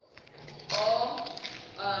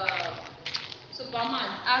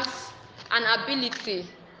has an ability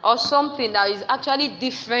or something that is actually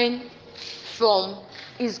different from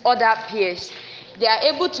his other peers. They are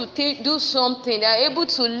able to do something, they are able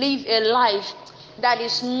to live a life that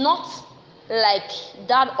is not like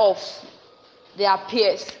that of their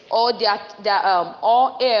peers or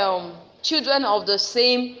children of the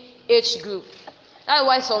same age group. That's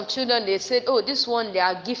why some children, they said, oh, this one, they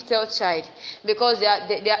are gifted child, because they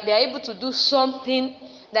are able to do something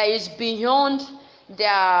that is beyond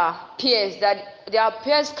their peers, that their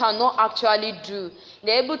peers cannot actually do.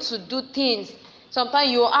 They're able to do things.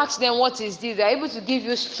 Sometimes you ask them, what is this? They're able to give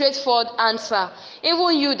you straightforward answer.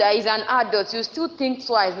 Even you that is an adult, you still think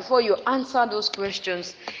twice before you answer those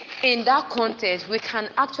questions. In that context, we can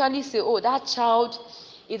actually say, oh, that child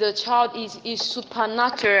is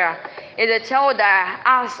supernatural. Is a child that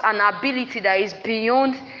has an ability that is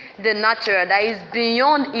beyond the natural, that is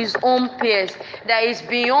beyond his own peers, that is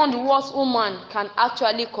beyond what woman can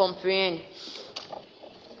actually comprehend.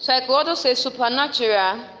 So I could also say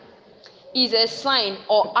supernatural is a sign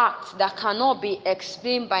or act that cannot be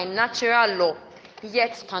explained by natural law,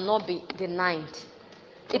 yet cannot be denied.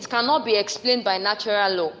 It cannot be explained by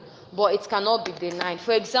natural law, but it cannot be denied.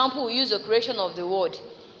 For example, we use the creation of the world.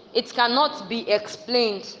 It cannot be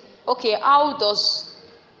explained. Okay, how does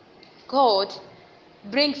God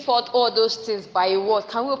bring forth all those things by a word?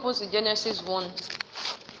 Can we open to Genesis 1,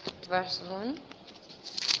 verse 1?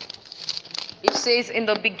 It says, in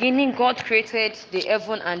the beginning God created the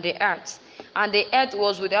heaven and the earth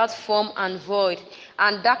was without form and void,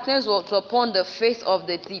 and darkness was upon the face of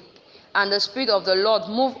the deep, and the Spirit of the Lord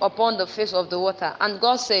moved upon the face of the water. And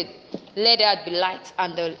God said, let there be light,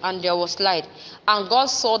 and there was light. And God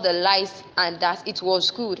saw the light, and that it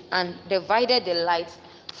was good, and divided the light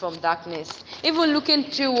from darkness. Even looking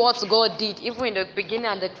through what God did, even in the beginning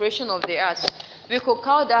and the creation of the earth, we could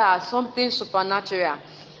count that as something supernatural.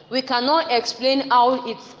 We cannot explain how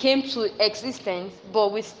it came to existence,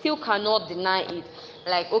 but we still cannot deny it.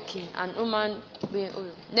 Like, okay, an woman,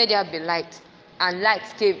 let there be light, and light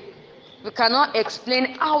came. We cannot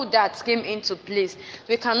explain how that came into place.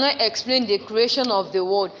 We cannot explain the creation of the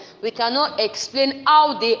world. We cannot explain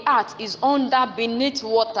how the earth is under beneath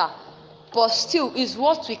water, but still is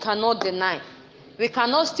what we cannot deny. We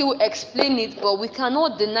cannot still explain it, but we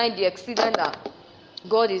cannot deny the extent that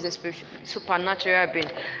God is a supernatural being.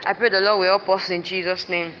 I pray the Lord will help us in Jesus'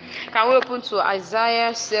 name. Can we open to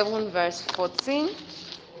Isaiah 7 verse 14?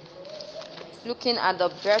 Looking at the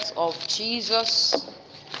birth of Jesus.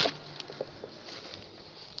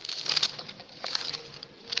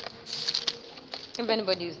 If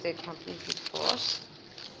anybody is there, can please read for us.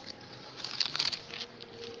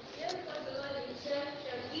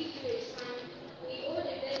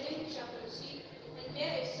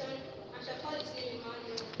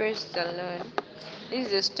 Praise the Lord. This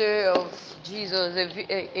is the story of Jesus,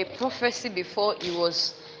 a prophecy before he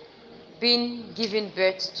was being given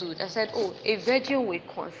birth to. They said, oh, a virgin will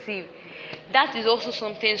conceive. That is also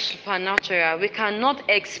something supernatural. We cannot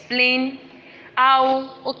explain how,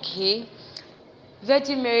 okay,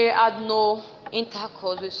 Virgin Mary had no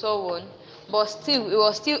intercourse with someone, but still, he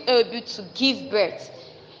was still able to give birth.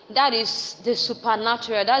 That is the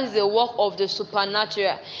supernatural. That is the work of the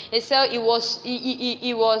supernatural. It said he was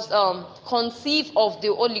conceived of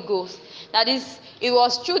the Holy Ghost. That is, it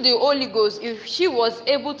was through the Holy Ghost if she was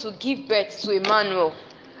able to give birth to Emmanuel.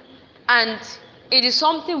 And it is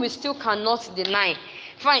something we still cannot deny.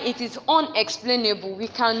 Fine, it is unexplainable. We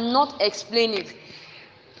cannot explain it.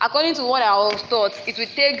 According to what I was taught, it will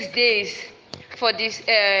take days for this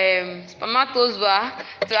spermatozoa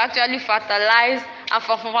to actually fertilize, and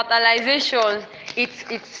for fertilization,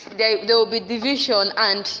 there will be division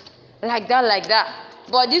and like that.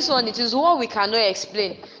 But this one, it is what we cannot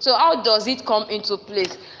explain. So how does it come into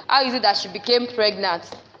place? How is it that she became pregnant?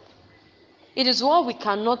 It is what we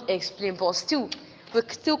cannot explain, but still, we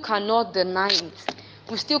still cannot deny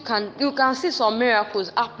it. You can see some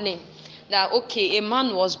miracles happening. That okay, a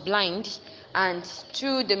man was blind, and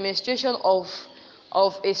through the ministration of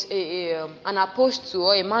an apostle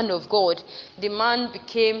or a man of God, the man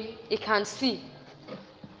he can see.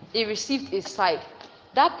 He received his sight.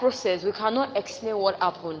 That process, we cannot explain what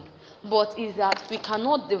happened, but is that we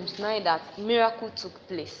cannot deny that miracle took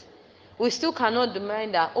place. We still cannot deny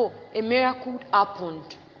that, oh, a miracle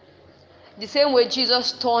happened. The same way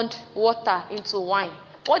Jesus turned water into wine.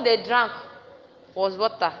 What they drank was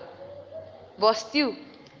water, but still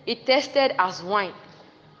it tasted as wine.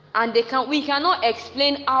 And we cannot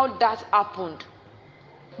explain how that happened,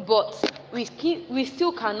 but we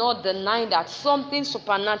still cannot deny that something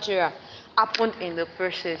supernatural happened in the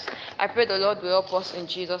process. I pray the Lord will help us in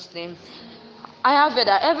Jesus' name. I have it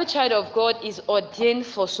that every child of God is ordained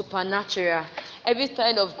for supernatural. Every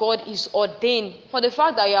child of God is ordained for the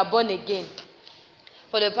fact that you are born again,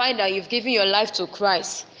 for the fact that you've given your life to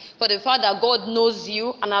Christ, for the fact that God knows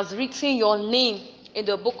you and has written your name in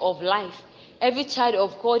the book of life. Every child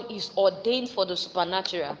of God is ordained for the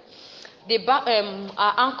supernatural.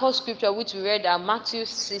 Our anchor scripture which we read at Matthew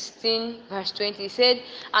 16 verse 20 said,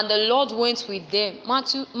 and the Lord went with them. Mark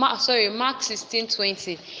 16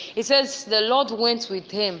 20. It says the Lord went with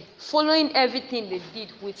them, following everything they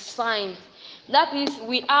did with signs. That is,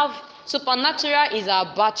 we have supernatural is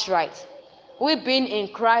our birthright. We've been in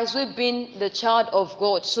Christ, we've been the child of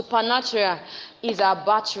God. Supernatural is our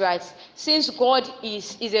birthright. Since God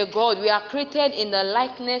is a God, we are created in the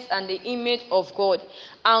likeness and the image of God.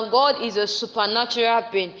 And God is a supernatural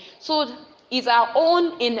being. So it's our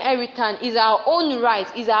own inheritance, it's our own right,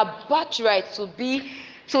 it's our birthright to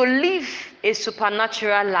live a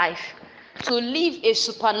supernatural life. To live a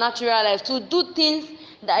supernatural life, to do things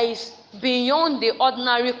that is beyond the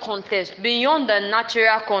ordinary context, beyond the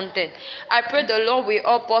natural content. I pray the Lord will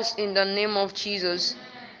help us in the name of Jesus.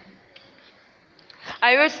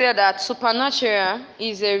 I will say that supernatural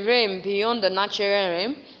is a realm beyond the natural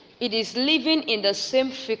realm. It is living in the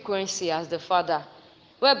same frequency as the Father,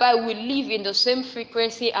 whereby we live in the same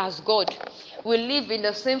frequency as God. We live in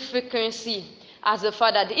the same frequency as the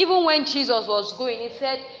Father. Even when Jesus was going, he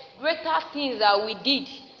said, greater things that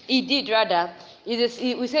he did rather. He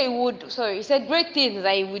said, great things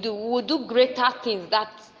that he would do. We will do greater things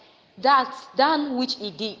than which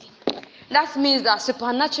he did. That means that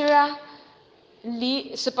supernatural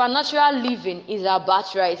living is our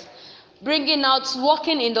birthright. Bringing out,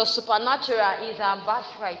 walking in the supernatural is our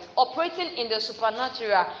birthright. Operating in the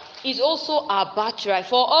supernatural is also our birthright.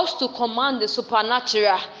 For us to command the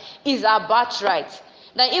supernatural is our birthright.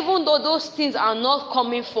 That even though those things are not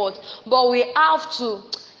coming forth, but we have to,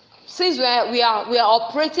 since we are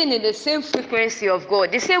operating in the same frequency of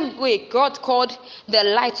God, the same way God called the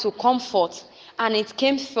light to come forth, and it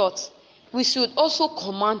came forth, we should also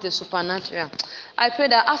command the supernatural. I pray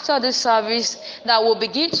that after this service, that we'll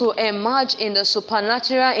begin to emerge in the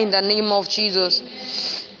supernatural in the name of Jesus.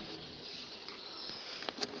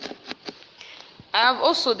 I have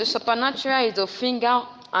also the supernatural is the finger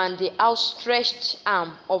and the outstretched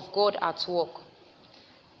arm of God at work.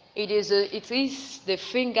 It is the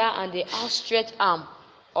finger and the outstretched arm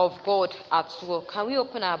of God at work. Can we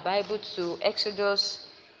open our Bible to Exodus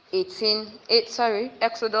 8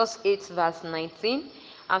 verse 19,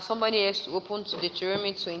 and somebody else to open to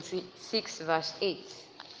Deuteronomy 26 verse 8. This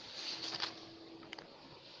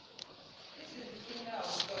is the finger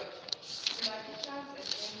of God. The magicians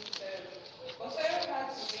against Pharaoh. But Pharaoh had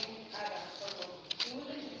to bring hard and stubborn. He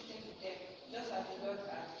wouldn't listen to them, just as the Lord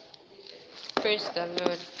had predicted. Praise the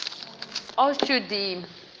Lord.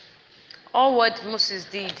 All what Moses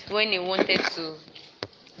did when he wanted to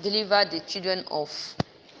deliver the children of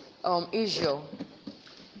Israel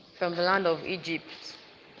from the land of Egypt,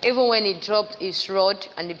 even when he dropped his rod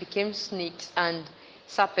and it became snakes and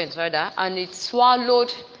serpents rather, and it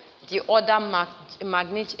swallowed the other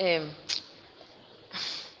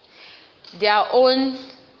their own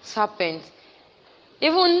serpent.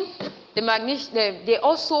 Even they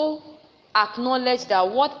also acknowledged that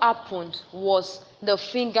what happened was the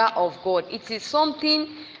finger of God. It is something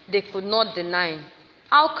they could not deny.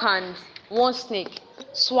 How can one snake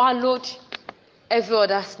swallow every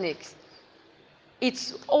other snake?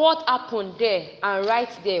 It's what happened there, and right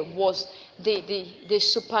there was the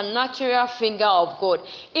supernatural finger of God.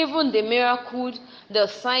 Even the miracle, the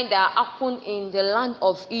sign that happened in the land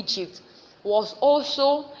of Egypt was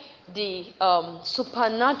also the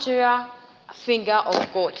supernatural finger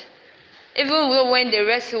of God. Even when the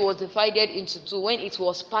Red Sea was divided into two, when it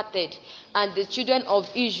was parted, and the children of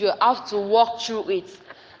Israel have to walk through it.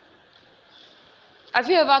 Have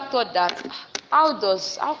you ever thought that how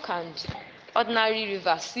can ordinary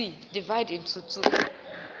river sea divide into two?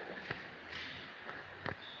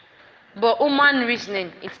 But human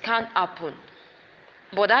reasoning, it can't happen.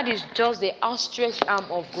 But that is just the outstretched arm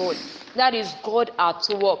of God. That is God at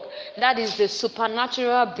work. That is the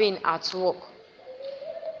supernatural being at work.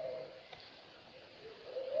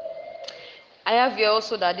 I have here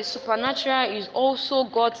also that the supernatural is also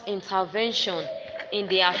God's intervention in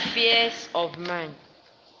the affairs of man.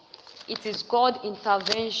 It is God's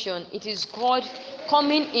intervention. It is God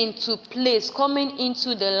coming into place, coming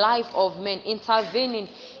into the life of men, intervening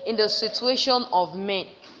in the situation of men.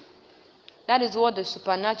 That is what the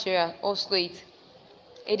supernatural also is.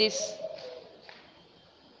 It is.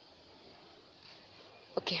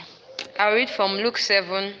 Okay. I'll read from Luke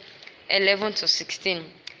 7:11 to 16.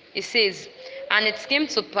 It says, And it came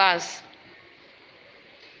to pass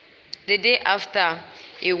the day after,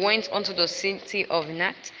 he went unto the city of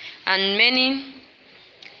Nath, and many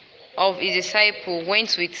of his disciples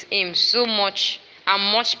went with him, so much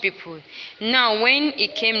and much people. Now when he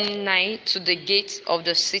came nigh to the gate of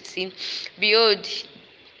the city, behold,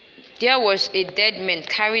 there was a dead man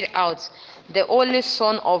carried out, the only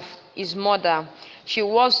son of his mother. She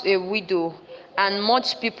was a widow, and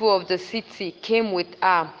much people of the city came with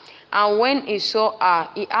her. And when he saw her,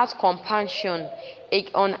 he had compassion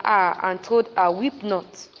on her, and told her, Weep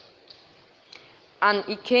not. And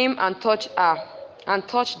he came and touched her, and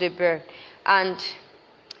touched the bier. And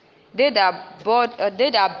they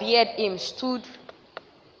that bare him stood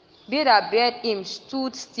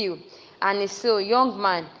still. And he said, Young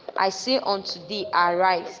man, I say unto thee,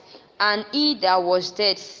 arise. And he that was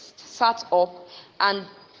dead sat up, and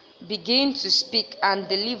began to speak, and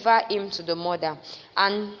deliver him to the mother.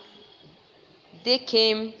 And they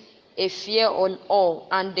came a fear on all,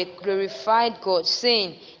 and they glorified God,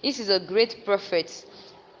 saying, This is a great prophet.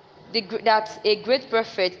 That a great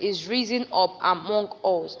prophet is risen up among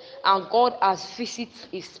us, and God has visited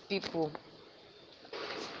his people.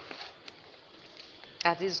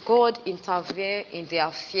 That is, God intervene in the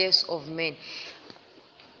affairs of men.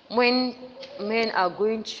 When men are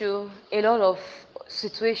going through a lot of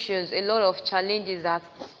situations, a lot of challenges that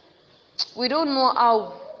we don't know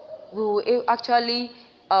how we will actually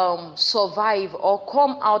survive or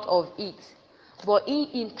come out of it, but He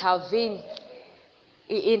intervened.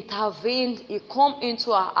 He come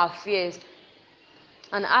into our affairs,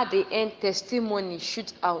 and at the end, testimony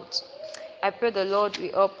shoot out. I pray the Lord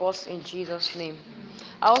will help us in Jesus' name.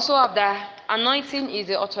 I also have that anointing is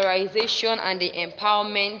the authorization and the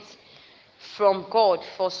empowerment from God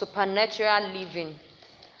for supernatural living.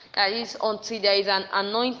 That is, until there is an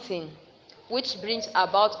anointing which brings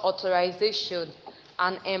about authorization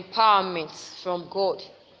and empowerment from God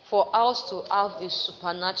for us to have a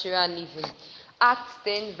supernatural living. Acts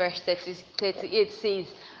 10 verse 38 says,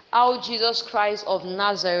 How Jesus Christ of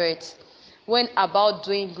Nazareth went about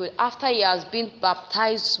doing good after he has been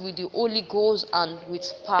baptized with the Holy Ghost and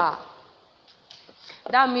with power.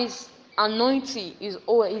 That means anointing is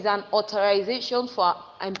an authorization for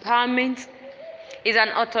empowerment, is an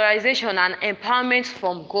authorization and empowerment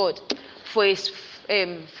from God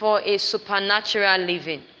for a supernatural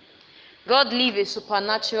living. God lived a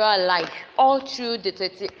supernatural life all through the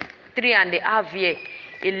 33.5 years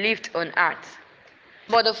he lived on earth.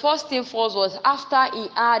 But the first thing first was after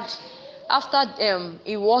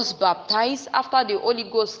he was baptized, after the Holy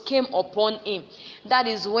Ghost came upon him, that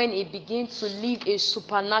is when he began to live a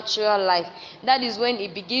supernatural life. That is when he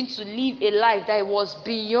began to live a life that was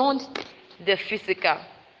beyond the physical.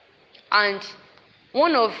 And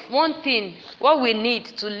one thing what we need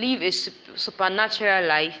to live a supernatural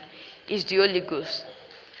life is the Holy Ghost.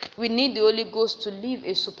 We need the Holy Ghost to live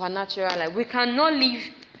a supernatural life. We cannot live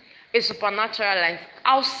a supernatural life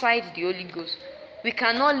outside the Holy Ghost. We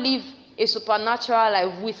cannot live a supernatural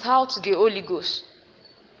life without the Holy Ghost.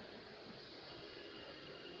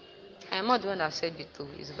 I am not the one that said it too.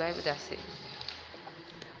 It's the Bible that said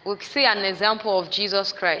it. We see an example of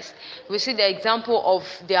Jesus Christ. We see the example of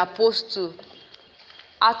the apostle,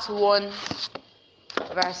 Acts 1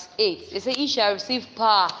 verse 8. They say, Ye shall receive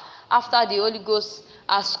power after the Holy Ghost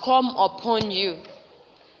has come upon you.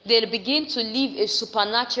 They begin to live a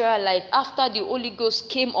supernatural life after the Holy Ghost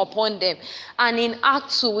came upon them. And in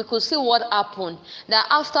Acts 2, we could see what happened. That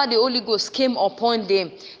after the Holy Ghost came upon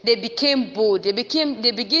them, they became bold. They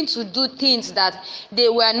begin to do things that they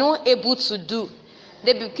were not able to do.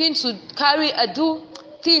 They begin to do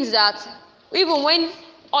things that even when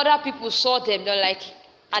other people saw them, they're like,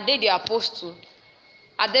 are they the apostle?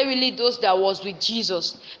 Are they really those that was with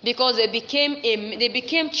Jesus? Because they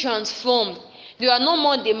became transformed. They are no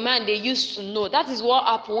more the man they used to know. That is what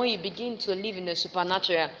happens when you begin to live in the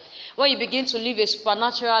supernatural. When you begin to live a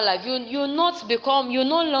supernatural life, you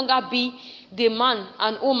no longer be the man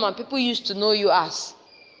and woman people used to know you as.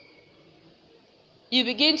 You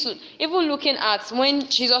begin to, even looking at when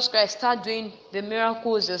Jesus Christ started doing the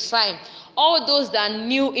miracles, the sign, all those that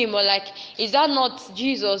knew him were like, is that not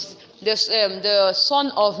Jesus, the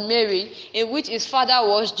son of Mary, in which his father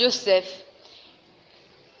was Joseph?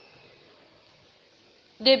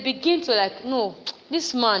 They begin to like, no,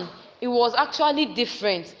 this man, he was actually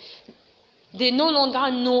different. They no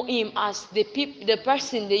longer know him as the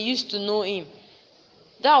person they used to know him.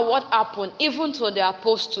 That's what happened, even to the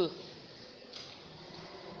apostle.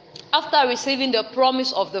 After receiving the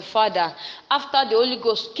promise of the Father, after the Holy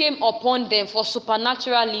Ghost came upon them for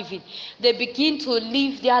supernatural living, they begin to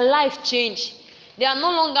live their life change. They are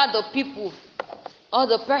no longer the people or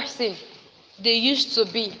the person they used to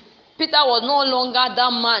be. Peter was no longer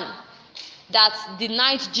that man that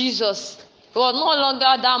denied Jesus. He was no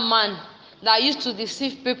longer that man that used to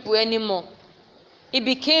deceive people anymore. He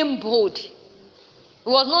became bold. He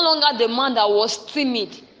was no longer the man that was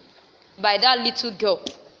timid by that little girl.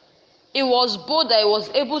 He was bold that he was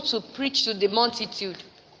able to preach to the multitude.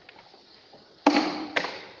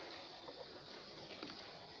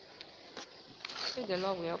 Pray the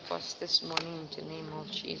Lord will help us this morning in the name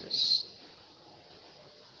of Jesus.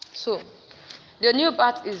 So, the new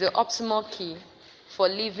birth is the optimal key for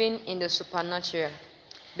living in the supernatural,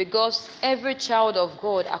 because every child of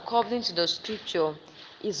God, according to the scripture,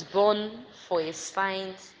 is born for a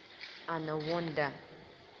sign and a wonder.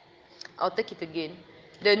 I'll take it again.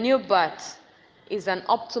 The new birth is an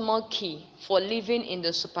optimal key for living in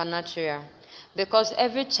the supernatural, because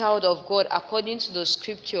every child of God, according to the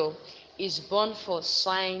scripture, is born for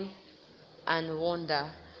sign and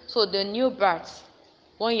wonder. So the new birth,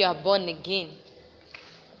 when you are born again,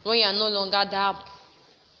 when you are no longer that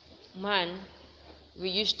man we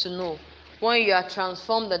used to know, when you are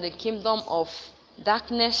transformed in the kingdom of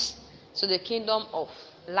darkness to the kingdom of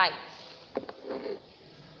light,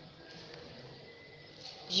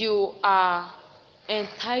 you are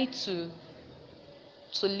entitled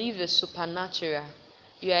to live the supernatural.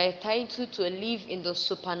 You are entitled to live in the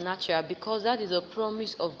supernatural, because that is a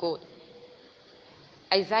promise of God.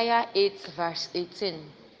 Isaiah 8 verse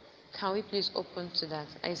 18. Can we please open to that?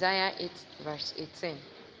 Isaiah 8 verse 18.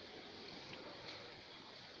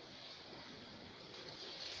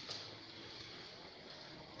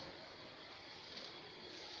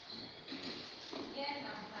 Yes,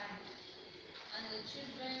 I'm fine. And the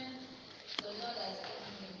children the Lord has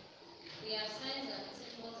given me, they are signs and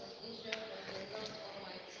symbols in Israel from the Lord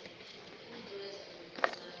Almighty, who dwells in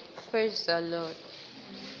Zion. Praise the Lord.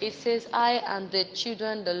 It says, I and the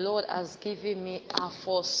children the Lord has given me are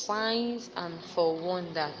for signs and for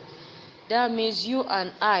wonder. That means you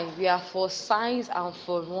and I, we are for signs and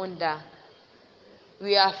for wonder.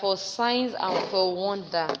 We are for signs and for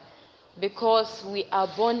wonder, because we are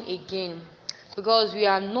born again, because we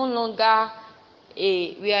are no longer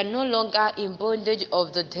in bondage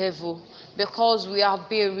of the devil, because we have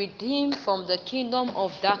been redeemed from the kingdom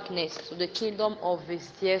of darkness to the kingdom of his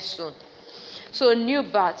dear son. So new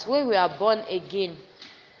birth, when we are born again,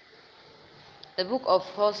 the book of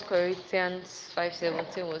 1 Corinthians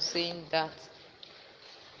 5:17 was saying that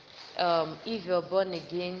if you're born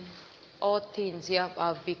again, all things here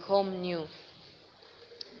have become new.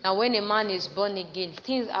 Now, when a man is born again,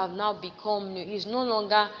 things have now become new. He's no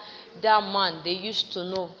longer that man they used to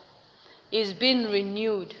know. He's been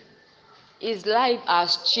renewed. His life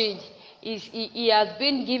has changed. He has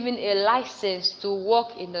been given a license to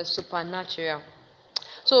walk in the supernatural.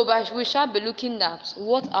 So, but we shall be looking at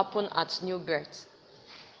what happened at new birth.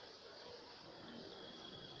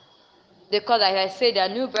 Because, as I said,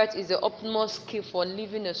 that new birth is the optimal skill for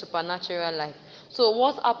living a supernatural life. So,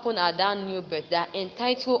 what happened at that new birth that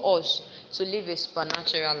entitled us to live a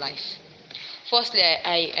supernatural life? Firstly,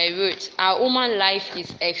 I wrote, our human life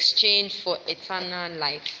is exchanged for eternal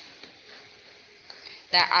life.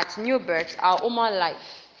 That at new birth, our human life,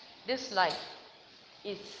 this life,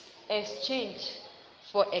 is exchanged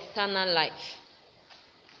for eternal life.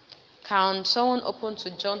 Can someone open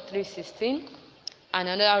to John 3:16, and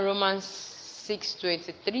another Romans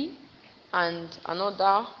 6:23, and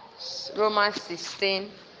another Romans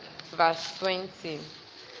 16 verse 20?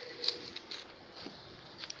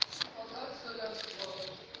 For God so loved the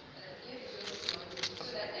world that he gave his only Son,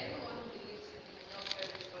 so that everyone who believes in him will not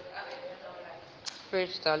perish but have eternal life.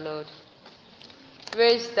 Praise the Lord.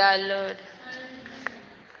 Praise the Lord.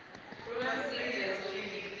 Romans 3 verse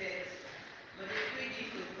 20 says, but the free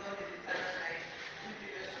gift of God is eternal life through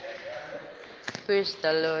Jesus Christ our Lord. Praise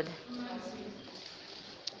the Lord. And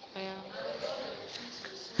the God of peace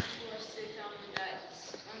will soon crush Satan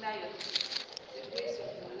under your feet. The grace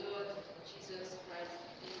of the Lord Jesus Christ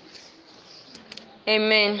be with you.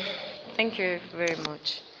 Amen. Thank you very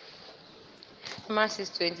much. Romans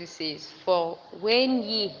 6:20 says, for when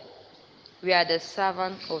ye were the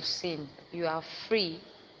servant of sin, you are free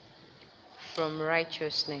from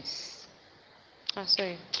righteousness.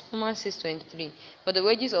 Sorry. Romans 6:23. For the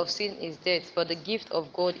wages of sin is death, but the gift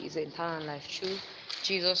of God is eternal life through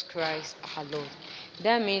Jesus Christ our Lord.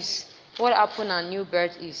 That means what happened at new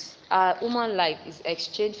birth is our human life is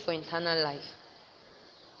exchanged for eternal life.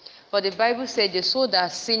 But the Bible said the soul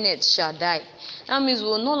that sinneth shall die. That means we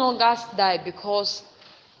will no longer die because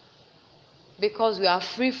we are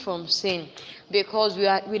free from sin, because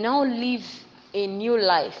we now live a new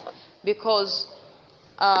life, because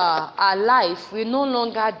our life, we no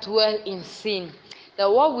longer dwell in sin. The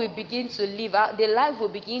what we begin to live, the life we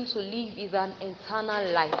begin to live is an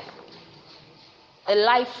eternal life, a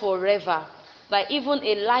life forever. But even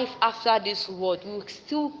a life after this world,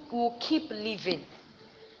 will keep living.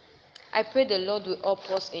 I pray the Lord will help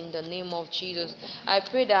us in the name of Jesus. I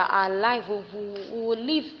pray that our life will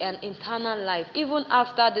live an eternal life, even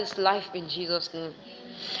after this life in Jesus' name.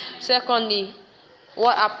 Secondly,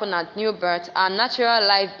 what happened at new birth? Our natural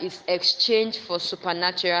life is exchanged for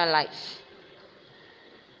supernatural life.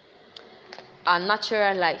 Our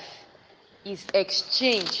natural life is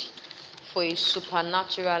exchanged for a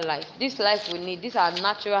supernatural life. This life we need, this our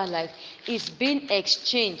natural life, is being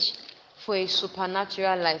exchanged for a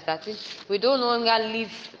supernatural life. That is, we don't longer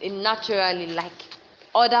live naturally like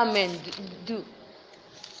other men do,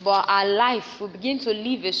 but our life will begin to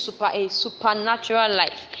live a supernatural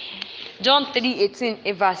life. John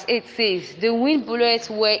 3:18 verse 8 says, "The wind bloweth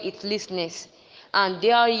where it listeth, and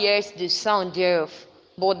thou hearest the sound thereof,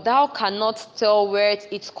 but thou cannot tell where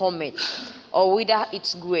it cometh, or whither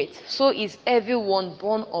it goeth. So is everyone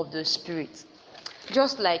born of the Spirit."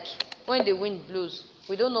 Just like when the wind blows,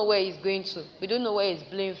 we don't know where it's going to. We don't know where it's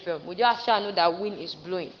blowing from. We just know that wind is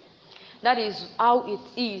blowing. That is how it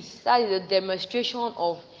is. That is a demonstration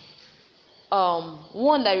of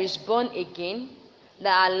one that is born again,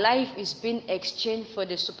 that our life is being exchanged for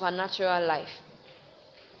the supernatural life.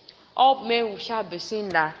 All men shall be seeing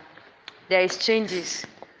that there is changes.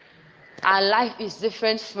 Our life is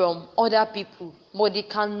different from other people, but they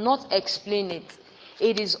cannot explain it.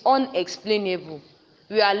 It is unexplainable.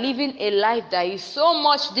 We are living a life that is so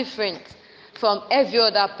much different from every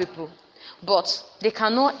other people, but they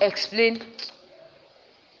cannot explain.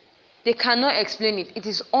 They cannot explain it. It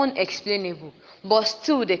is unexplainable, but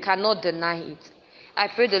still they cannot deny it. I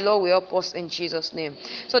pray the Lord will help us in Jesus' name.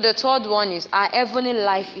 So the third one is our heavenly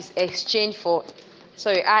life is exchanged for,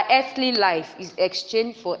 our earthly life is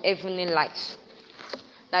exchanged for heavenly life.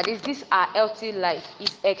 That is, this our earthly life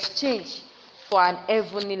is exchanged for an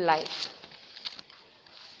heavenly life.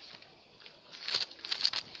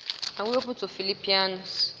 And we open to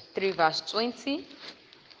Philippians 3 verse 20.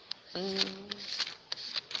 But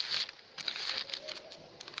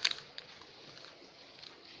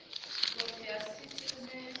they are citizens of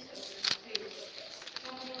the faith,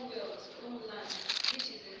 commonwealth, homeland, which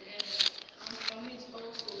is in heaven, and from it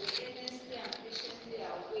also earnestly and patiently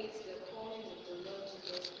await the coming of the Lord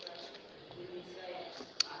Jesus Christ, the Messiah,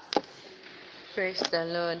 as the Savior. Praise the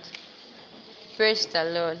Lord. Praise the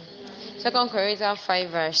Lord. 2 Corinthians 5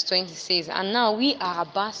 verse 20 says, "And now we are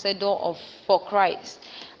ambassadors for Christ,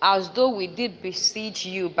 as though we did beseech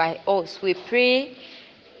you by us. We pray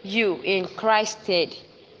you in Christ's stead,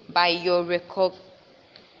 by ye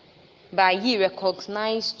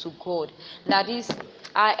recognize to God." That is,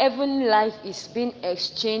 our heavenly life is being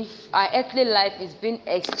exchanged, our earthly life is being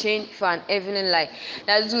exchanged for an heavenly life.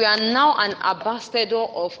 That is, we are now an ambassador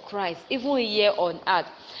of Christ, even here on earth.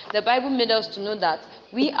 The Bible made us to know that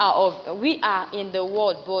we are in the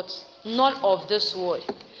world, but not of this world.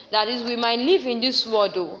 That is, we might live in this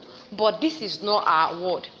world though, but this is not our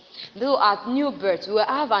world. Though at new birth, we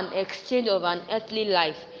have an exchange of an earthly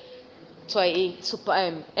life to a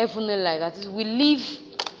heavenly life. That is, we live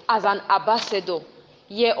as an ambassador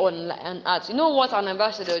here on earth. You know what an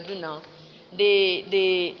ambassador do now?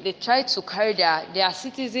 They try to carry their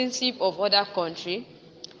citizenship of other country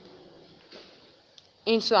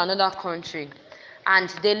into another country, and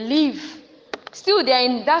they live, still they are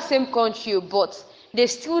in that same country, but they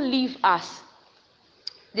still live as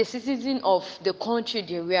the citizen of the country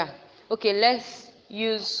they were. Okay, let's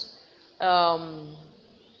use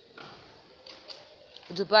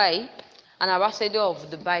Dubai, an ambassador of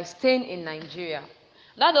Dubai staying in Nigeria.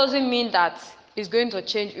 That doesn't mean that he's going to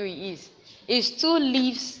change who he is. He still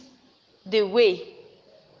lives the way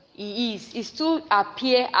he is. He still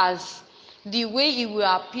appear as the way he will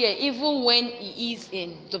appear even when he is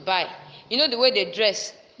in Dubai. You know the way they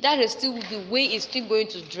dress? That is still the way he's still going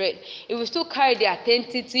to dress. He will still carry the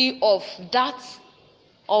identity of that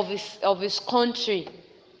of his country.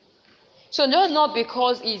 So not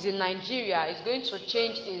because he's in Nigeria, he's going to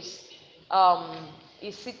change his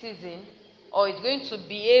citizen, or he's going to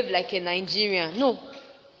behave like a Nigerian. No.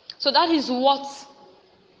 So that is what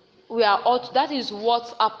that is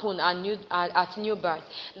what happened at new birth.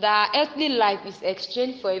 That earthly life is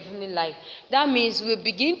exchanged for heavenly life. That means we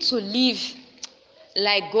begin to live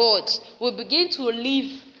like God. We begin to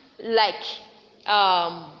live like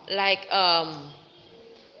an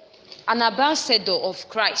ambassador of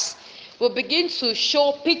Christ. We begin to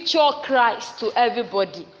picture Christ to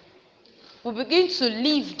everybody. We begin to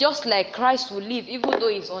live just like Christ will live, even though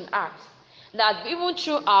he's on earth. That even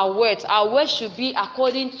through our words should be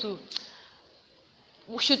according to,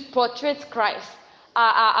 we should portray Christ.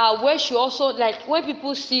 Our words should also, like when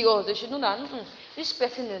people see us, they should know that this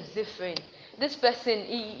person is different. This person,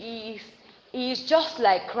 he is just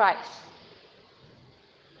like Christ.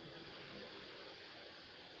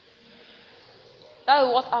 That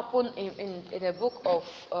is what happened in the book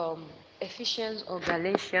of Ephesians or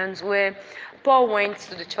Galatians, where Paul went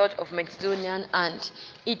to the church of Macedonia and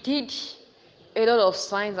he did a lot of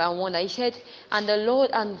signs and wonders. He said, and the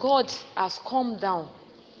Lord and God has come down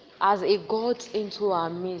as a God into our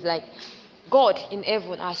midst. Like God in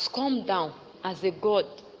heaven has come down as a God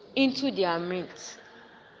into their midst.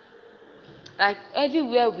 Like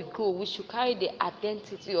everywhere we go, we should carry the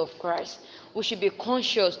identity of Christ. We should be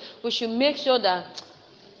conscious. We should make sure that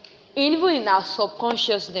even in our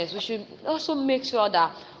subconsciousness, we should also make sure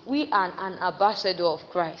that we are an ambassador of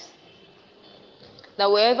Christ. That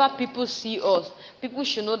wherever people see us, people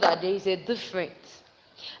should know that there is a difference.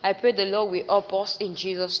 I pray the Lord will help us in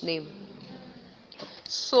Jesus' name.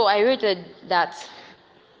 So I read that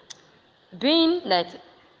being that,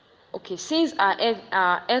 okay, since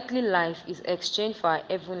our earthly life is exchanged for our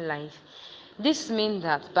heavenly life, this means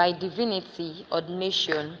that by divinity or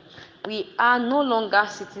nation, we are no longer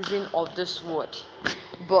citizens of this world,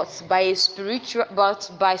 but spiritually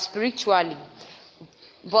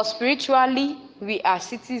we are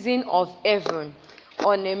citizens of heaven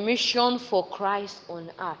on a mission for Christ on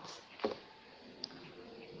earth.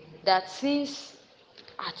 That since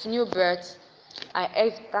at new birth, our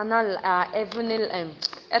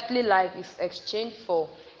earthly life is exchanged for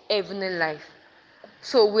heavenly life.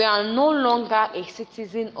 So we are no longer a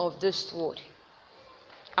citizen of this world.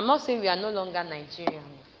 I'm not saying we are no longer Nigerian.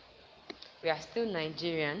 We are still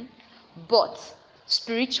Nigerian, but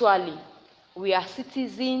spiritually, we are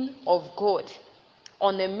citizens of God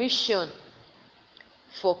on a mission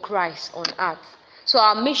for Christ on earth. So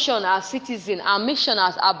our mission as citizen, our mission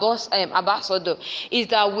as ambassador, is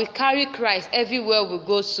that we carry Christ everywhere we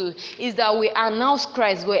go to. Is that we announce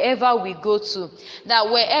Christ wherever we go to. That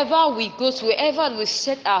wherever we go to, wherever we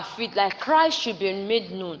set our feet, like Christ should be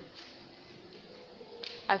made known.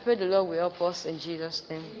 I pray the Lord will help us in Jesus'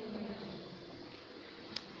 name.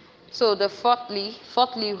 So fourthly,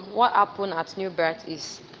 what happened at new birth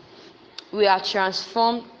is we are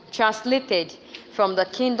translated from the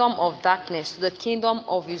kingdom of darkness to the kingdom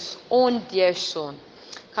of his own dear son.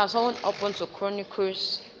 Can someone open to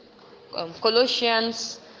Chronicles,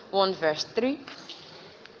 Colossians 1 verse 3?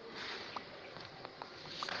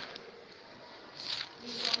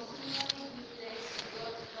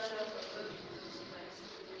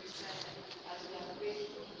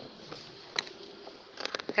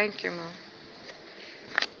 Thank you, ma'am.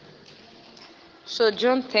 So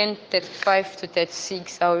John 10:35 to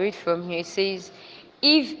 36, I'll read from here. It says,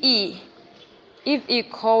 if he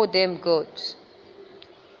called them gods,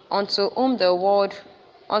 unto who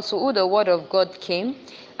the word of God came,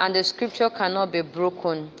 and the scripture cannot be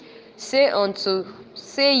broken.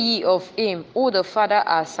 Say ye of him who the Father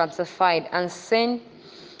has sanctified and sent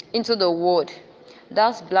into the world.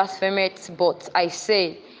 That's blasphemous, but I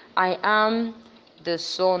say, I am the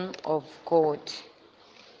Son of God.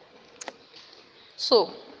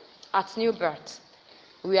 So, at new birth,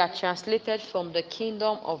 we are translated from the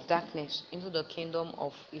kingdom of darkness into the kingdom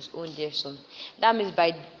of his own dear son. That means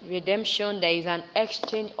by redemption, there is an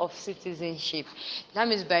exchange of citizenship. That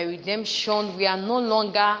means by redemption, we are no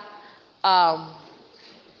longer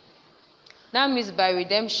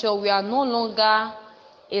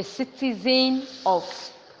a citizen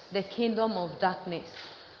of the kingdom of darkness.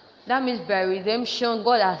 That means by redemption,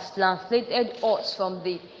 God has translated us from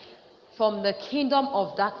the kingdom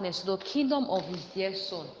of darkness to the kingdom of his dear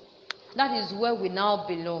son. That is where we now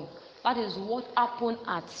belong. That is what happened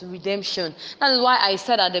at redemption. That is why I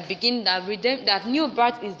said at the beginning that new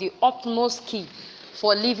birth is the utmost key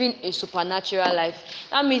for living a supernatural life.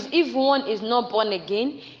 That means if one is not born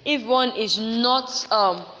again, if one is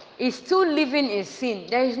still living in sin,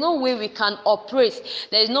 there is no way we can operate.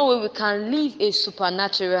 There is no way we can live a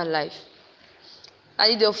supernatural life.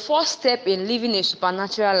 And the first step in living a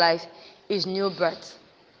supernatural life is new birth.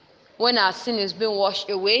 When our sin is being washed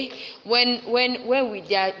away, when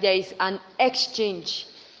there is an exchange,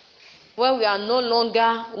 when we are no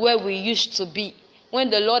longer where we used to be, when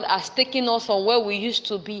the Lord has taken us from where we used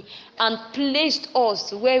to be and placed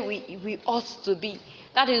us where we ought to be,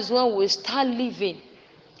 that is when we start living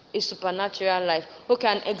a supernatural life. Okay,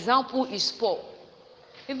 an example is Paul.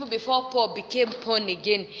 Even before Paul became born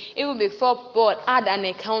again, even before Paul had an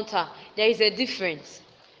encounter, there is a difference.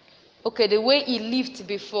 Okay, the way he lived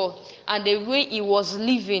before and the way he was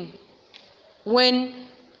living when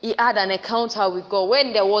he had an encounter with God,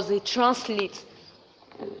 when there was a translate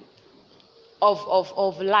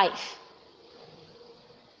of life.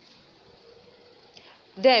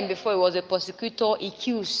 Then before he was a persecutor, he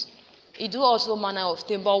kills, he do also manner of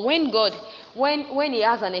things. But when God, when he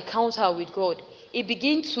has an encounter with God, he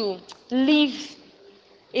begins to live.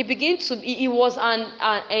 He was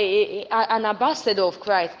an ambassador of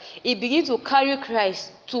Christ. He began to carry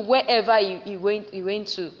Christ to wherever he went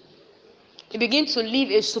to. He began to live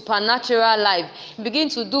a supernatural life. He began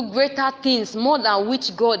to do greater things more than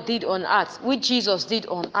which God did on earth, which Jesus did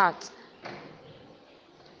on earth.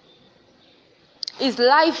 His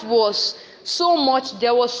life was so much,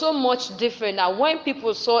 there was so much different that when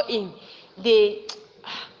people saw him, they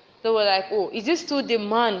were like, oh, is this still the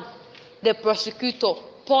man, the persecutor,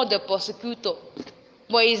 Paul the persecutor?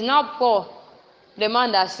 But he's now Paul, the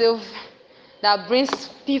man that brings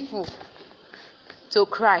people to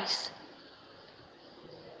Christ.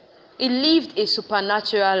 He lived a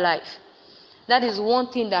supernatural life. That is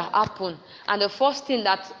one thing that happened. And the first thing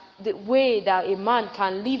that, the way that a man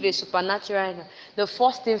can live a supernatural life, the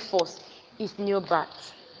first thing first is new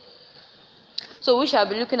birth. So we shall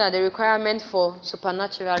be looking at the requirement for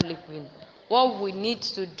supernatural living. What we need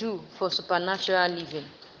to do for supernatural living.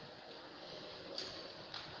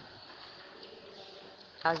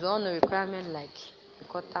 As we all know, requirement like the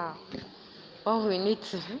quarter. What we need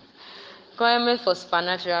to do. Requirement for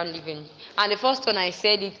supernatural living. And the first one I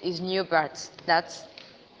said it is new birth. That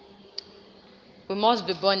we must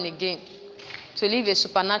be born again. To live a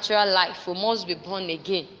supernatural life, we must be born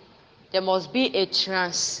again. There must be a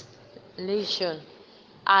translation.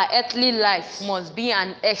 Our earthly life must be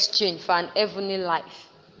an exchange for an heavenly life.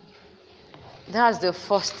 That's the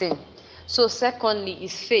first thing. So secondly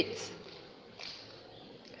is faith.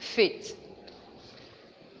 Faith.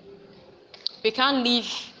 We can't live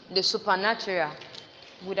the supernatural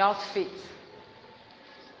without faith.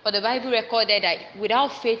 But the Bible recorded that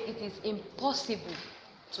without faith it is impossible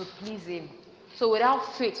to please him. So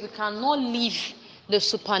without faith we cannot live the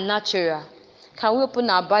supernatural. Can we open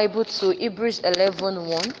our Bible to Hebrews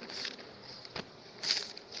 11:1?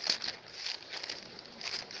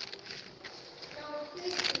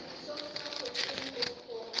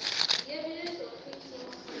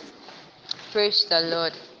 Praise the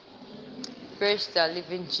Lord. Praise the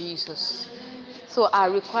living Jesus. So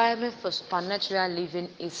our requirement for supernatural living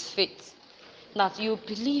is faith. That you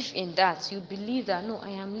believe in that. You believe that, no, I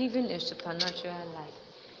am living a supernatural life.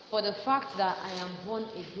 For the fact that I am born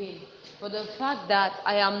again. For the fact that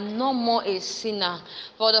I am no more a sinner.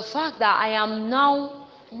 For the fact that I am now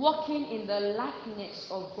walking in the likeness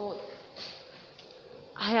of God.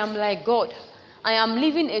 I am like God. I am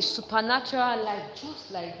living a supernatural life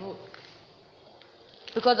just like God.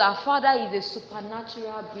 Because our Father is a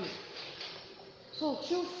supernatural being. So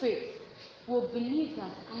through faith, we'll believe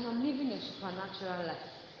that I am living a supernatural life.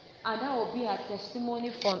 And that will be our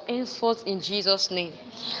testimony from henceforth in Jesus' name.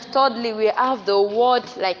 Thirdly, we have the word,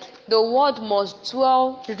 like the word must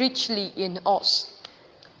dwell richly in us.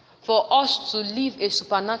 For us to live a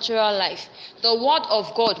supernatural life, the word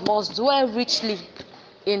of God must dwell richly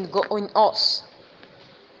in us.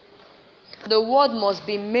 The word must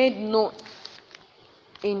be made known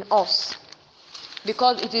in us.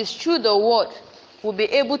 Because it is through the word we'll be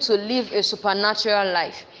able to live a supernatural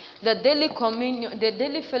life. The daily communion, the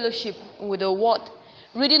daily fellowship with the word,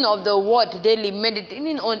 reading of the word daily,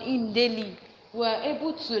 meditating on it daily, we are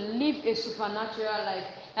able to live a supernatural life.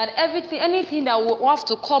 And anything that will have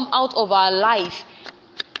to come out of our life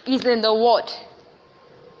is in the word.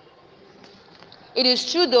 It is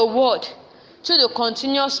through the word, through the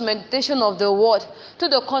continuous meditation of the word, through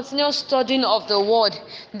the continuous studying of the word,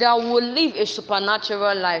 that will live a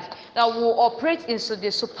supernatural life, that will operate into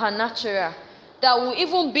the supernatural, that will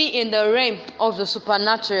even be in the realm of the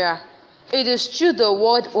supernatural. It is through the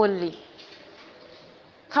word only.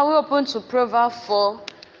 Can we open to Proverbs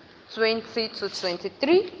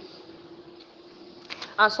 4:20-23?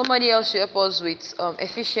 And somebody else should help us with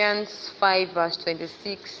Ephesians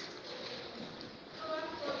 5:26.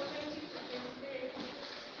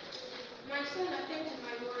 My son, attend to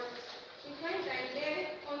my words. Incline thine ear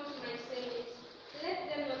unto my sayings. Let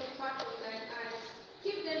them not depart from thine eyes.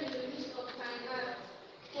 Keep them in the midst of thine heart.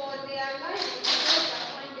 For they are life unto those that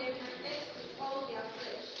find them, and health to all their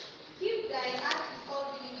flesh. Keep thy heart with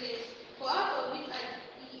all diligence, for out of it are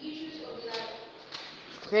the issues of life.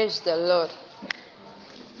 Praise the Lord.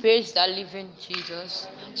 Praise the living Jesus.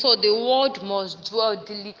 So the word must dwell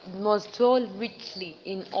richly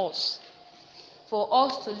in us. For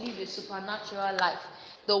us to live a supernatural life,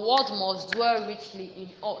 the word must dwell richly in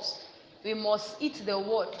us. We must eat the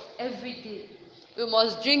word every day. We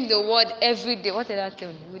must drink the word every day. What other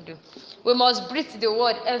thing we do? We must breathe the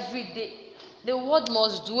word every day. The word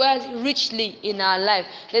must dwell richly in our life.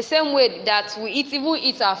 The same way that we even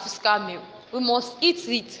eat our physical meal. We must eat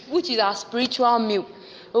it, which is our spiritual meal.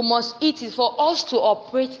 We must eat it for us to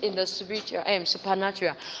operate in the spiritual and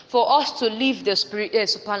supernatural, for us to live the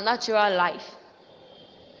supernatural life.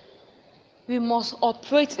 We must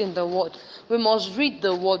operate in the word. We must read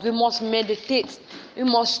the word. We must meditate. We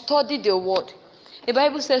must study the word. The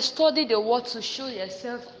Bible says, study the word to show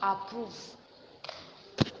yourself approved.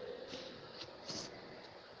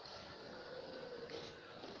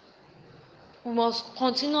 We must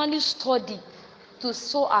continually study to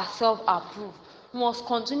show ourselves approved. We must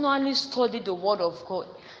continually study the word of God.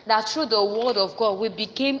 That through the word of God we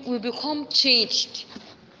become changed.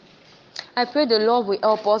 I pray the Lord will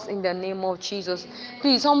help us in the name of Jesus.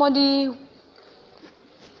 Please, somebody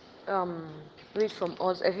read from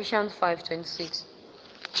us Ephesians 5:26.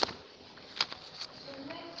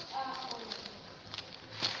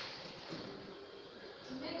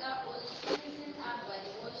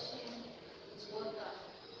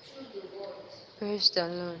 Praise the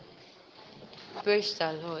Lord. Praise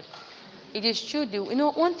the Lord. It is true.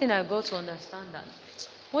 One thing I got to understand that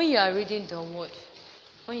when you are reading the word,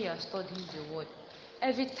 when you are studying the word,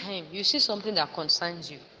 every time you see something that concerns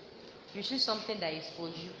you, you see something that is for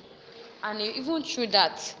you, and even through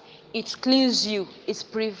that, it cleans you, it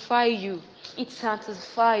purifies you, it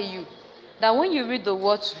sanctifies you. That when you read the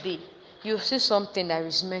word today, you see something that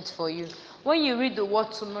is meant for you. When you read the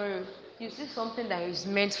word tomorrow, you see something that is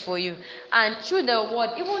meant for you. And through the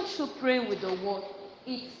word, even through praying with the word,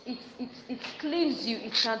 it cleans you,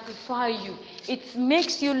 it sanctifies you, it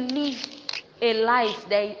makes you live a life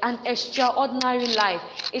that an extraordinary life.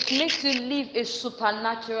 It makes you live a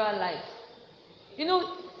supernatural life.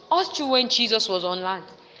 Us through when Jesus was on land,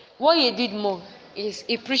 what he did more is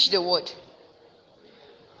he preached the word.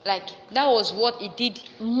 Like that was what he did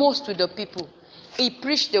most with the people. He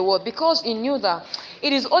preached the word because he knew that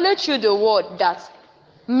it is only through the word that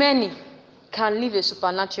many can live a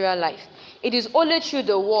supernatural life. It is only through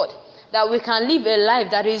the word that we can live a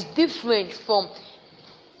life that is different from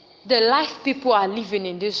the life people are living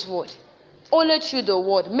in this world. Only through the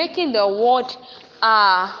word, making the word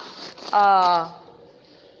our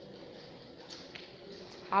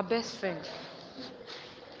best friend,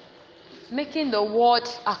 making the word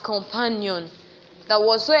a companion. That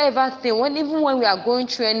whatsoever thing, even when we are going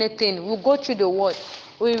through anything, we go through the word,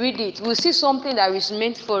 we read it, we see something that is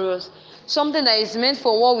meant for us, something that is meant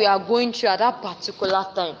for what we are going through at that particular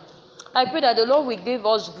time. I pray that the Lord will give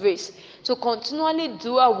us grace to continually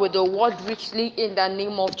dwell with the word richly in the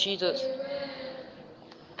name of Jesus.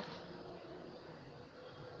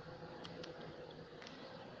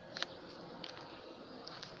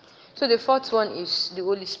 So the fourth one is the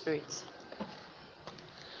Holy Spirit,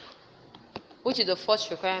 which is the first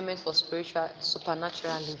requirement for spiritual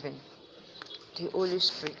supernatural living. The Holy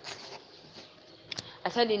Spirit. I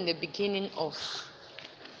said in the beginning of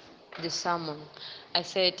the sermon, I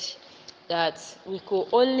said that we could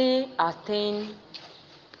only attain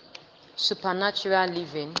supernatural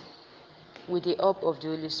living with the help of the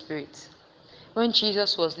Holy Spirit. When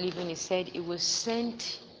Jesus was living, he said he will send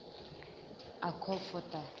a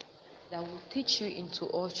comforter that will teach you into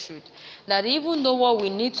all truth. That even though what we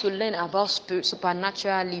need to learn about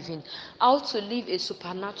supernatural living, how to live a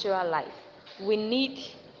supernatural life, we need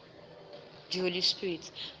the Holy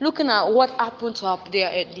Spirit. Looking at what happened to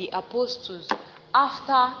the apostles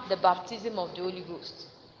after the baptism of the Holy Ghost,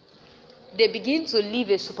 they begin to live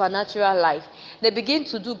a supernatural life. They begin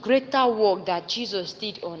to do greater work that Jesus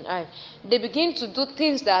did on earth. They begin to do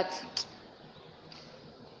things that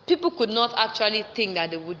people could not actually think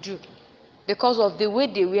that they would do because of the way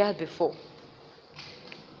they were before.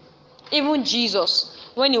 Even Jesus,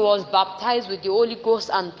 when he was baptized with the Holy Ghost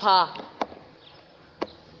and power,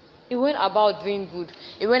 he went about doing good.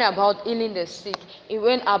 He went about healing the sick. He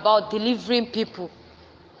went about delivering people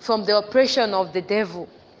from the oppression of the devil.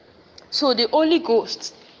 So the Holy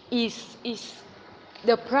Ghost is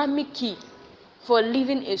the primary key for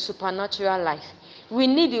living a supernatural life. We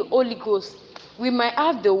need the Holy Ghost. We might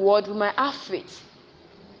have the word, we might have faith,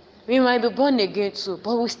 we might be born again too,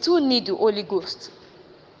 but we still need the Holy Ghost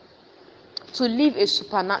to live a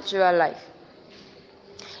supernatural life.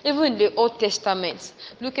 Even in the Old Testament,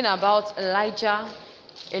 looking about Elijah,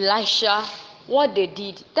 Elisha, what they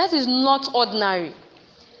did, that is not ordinary.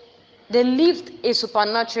 They lived a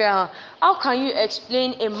supernatural. How can you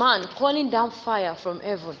explain a man calling down fire from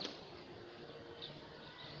heaven?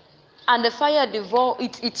 And the fire devoured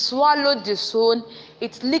it, it swallowed the stone,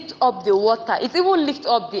 it licked up the water, it even licked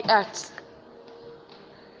up the earth.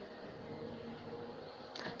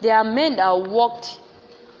 There are men that walked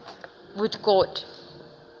with God,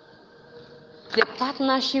 the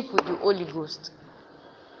partnership with the Holy Ghost.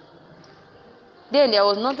 Then there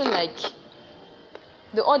was nothing like,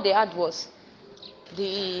 all they had was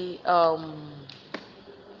the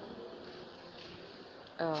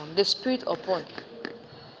spirit upon.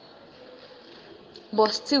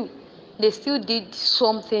 But still, they still did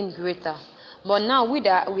something greater. But now we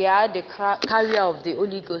are the carrier of the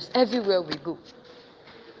Holy Ghost everywhere we go.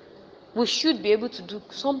 We should be able to do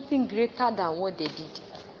something greater than what they did.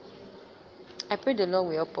 I pray the Lord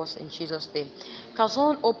will help us in Jesus' name. Can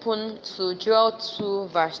someone open to Joel 2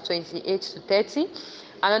 verse 28 to 30?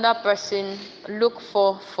 Another person Luke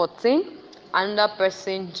 4:14. Another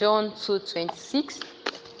person John 2:26.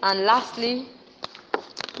 And lastly,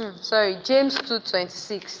 James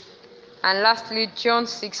 2:26. And lastly, John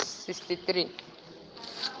 6:63. And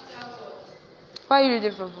afterward, Why are you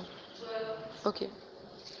reading from? 12. Okay. And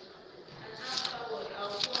afterward I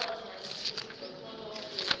will pour out my spirit upon all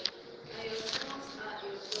flesh, and your sons and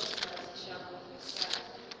your daughters shall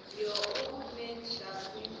prophesy. Your old men shall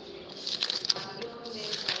dream dreams, and young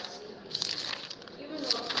men shall see visions. Even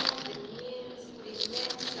upon the men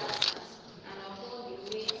servants and upon the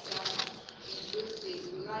maid servants in those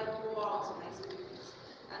days will I pour out my spirit,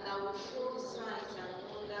 and I will show signs and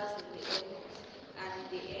wonders in the heavens and in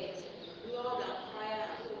the earth, blood and fire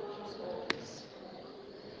and tongues of smoke.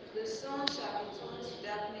 The sun shall be turned to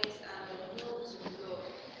darkness and the moon to blood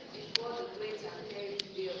before the great and terrible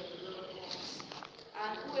day of the Lord comes.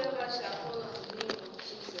 And whoever shall call on the name of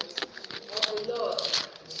Jesus, of the Lord,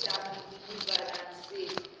 shall be delivered and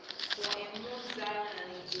saved. For in Mount Zion and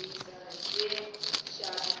in Jerusalem there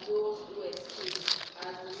shall be those who escape,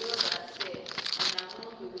 as the Lord has said, and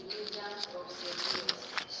among the remnant of Zebulun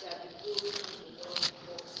shall be those whom the Lord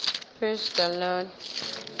calls. Praise the Lord.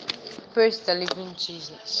 Praise the living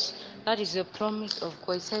Jesus. That is a promise of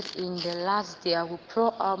God. It said, in the last day I will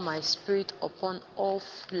pour out my spirit upon all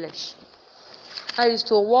flesh. That is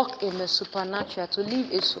to walk in the supernatural, to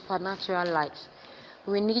live a supernatural life.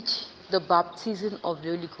 We need the baptism of the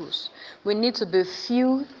Holy Ghost. We need to be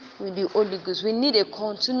filled with the Holy Ghost. We need a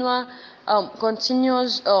continuous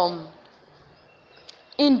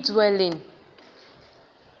indwelling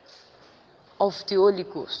of the Holy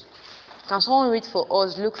Ghost. Can someone read for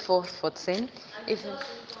us Luke 4:14? And Jesus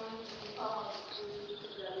returned in the power of the Spirit into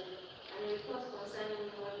Galilee, and a report concerning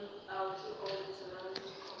him went out through all the surrounding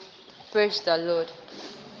country. Praise the Lord.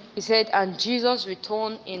 He said, and Jesus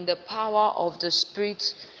returned in the power of the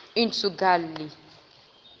Spirit into Galilee.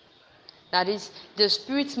 That is, the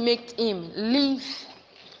Spirit made him live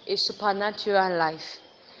a supernatural life.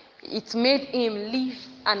 It made him live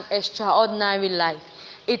an extraordinary life.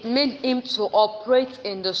 It made him to operate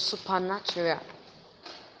in the supernatural.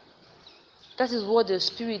 That is what the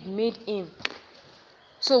Spirit made him.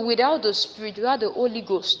 So without the Spirit, without the Holy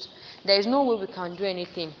Ghost, there is no way we can do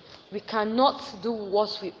anything. We cannot do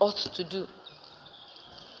what we ought to do.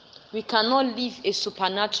 We cannot live a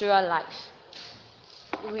supernatural life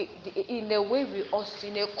in the way we ought to,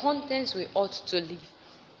 in the contents we ought to live.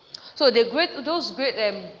 So those great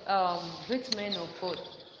men of God,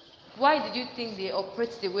 why did you think they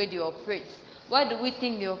operate the way they operate? Why do we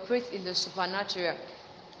think they operate in the supernatural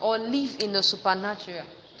or live in the supernatural?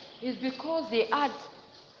 It's because they had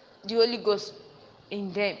the Holy Ghost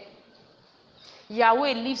in them.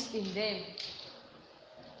 Yahweh lives in them.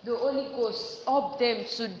 The Holy Ghost helps them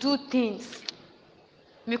to do things.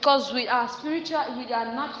 Because with our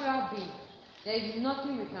natural being, there is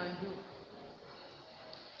nothing we can do.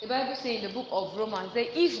 The Bible says in the book of Romans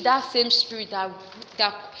that if that same spirit that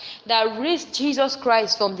raised Jesus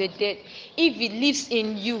Christ from the dead, if it lives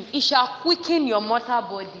in you, it shall quicken your mortal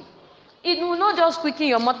body. It will not just quicken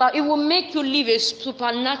your mortal, it will make you live a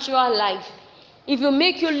supernatural life. It will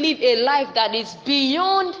make you live a life that is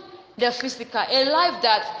beyond the physical, a life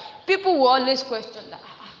that people will always question that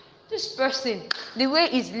this person, the way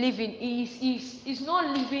he's living, is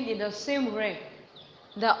not living in the same realm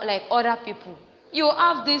that like other people. You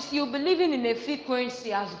have this, you'll be living in a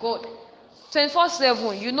frequency as God.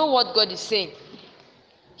 24/7, you know what God is saying.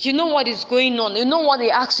 You know what is going on. You know what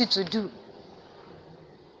He asks you to do.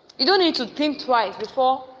 You don't need to think twice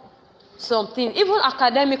before something. Even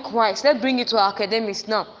academic wise, let's bring it to academics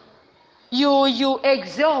now. You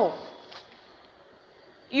excel.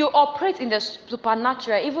 You operate in the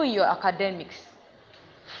supernatural, even in your academics.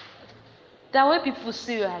 That when people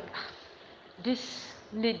see you like, this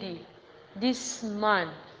lady, this man,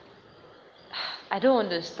 I don't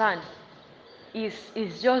understand.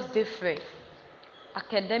 It's just different.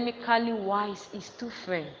 Academically wise, it's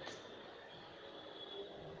different.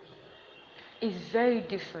 It's very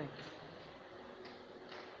different.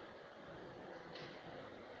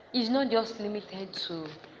 It's not just limited to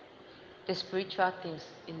the spiritual things,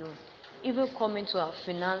 even coming to our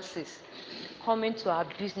finances, coming to our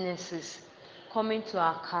businesses, coming to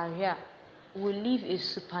our career. We live a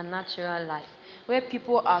supernatural life where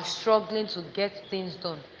people are struggling to get things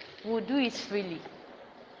done. We'll do it freely.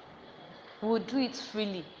 We'll do it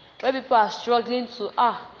freely. Where people are struggling to,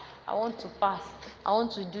 I want to pass, I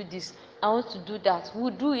want to do this, I want to do that.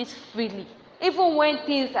 We'll do it freely. Even when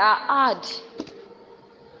things are hard,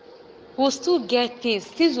 we'll still get things.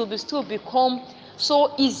 Things will still become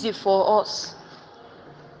so easy for us.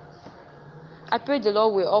 I pray the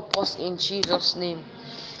Lord will help us in Jesus' name.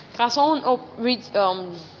 Can someone read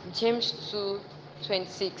James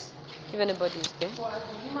 2:26? If anybody is there. For as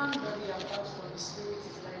the human body apart from the spirit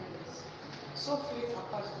is lifeless, so faith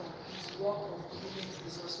apart from his work of obedience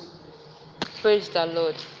is also dead. Praise the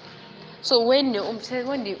Lord. So when the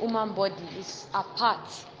human body is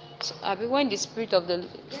apart, when the spirit of the When the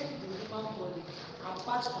human body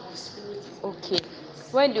apart from the spirit is okay,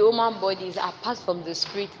 lifeless. when the human body is apart from the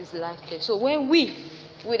spirit is lifeless. So when we,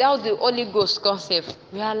 without the Holy Ghost concept,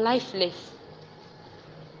 we are lifeless.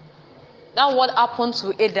 That's what happened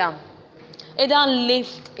to Adam. Adam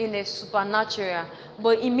lived in a supernatural,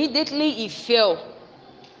 but immediately he fell.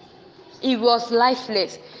 He was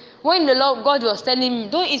lifeless. When the Lord God was telling him,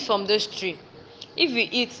 don't eat from this tree. If you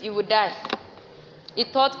eat, you will die. He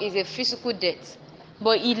thought it's a physical death.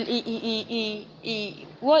 But he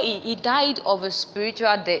died of a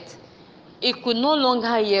spiritual death. He could no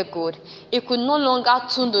longer hear God. He could no longer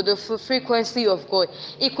tune to the frequency of God.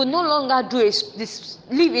 He could no longer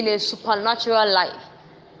live in a supernatural life.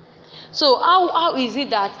 So how is it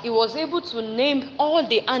that he was able to name all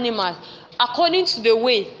the animals according to the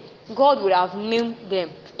way God would have named them,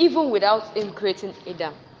 even without him creating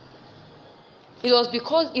Adam? It was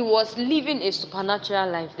because he was living a supernatural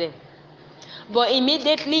life then. But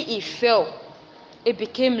immediately he fell, it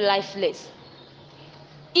became lifeless.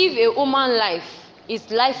 If a human life is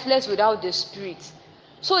lifeless without the spirit,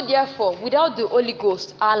 so therefore without the Holy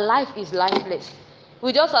Ghost, our life is lifeless.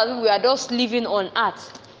 We are just living on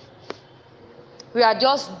earth. We are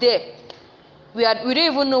just there. We don't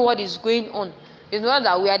even know what is going on. It's not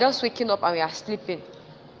that we are just waking up and we are sleeping.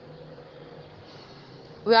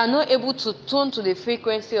 We are not able to tune to the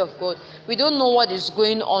frequency of God. We don't know what is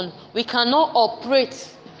going on. We cannot operate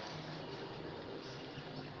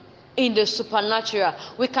in the supernatural.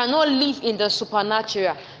 We cannot live in the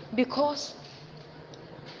supernatural because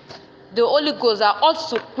the Holy Ghost that ought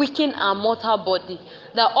to quicken our mortal body,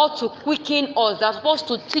 that ought to quicken us, that's supposed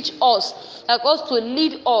to teach us, that ought to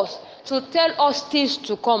lead us, to tell us things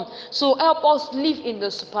to come, so help us live in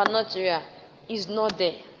the supernatural, is not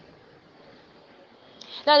there.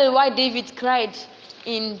 That is why David cried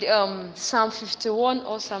in Psalm 51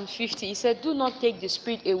 or Psalm 50. He said, do not take the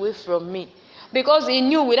spirit away from me. Because he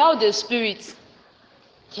knew without the spirit,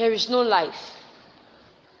 there is no life.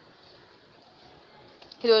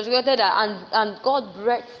 He was created and God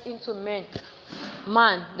breathed into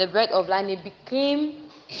man, the breath of life, and he became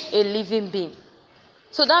a living being.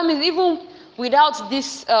 So that means even without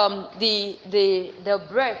this, the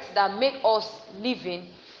breath that make us living,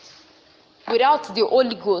 without the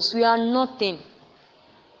Holy Ghost, we are nothing.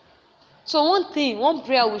 So one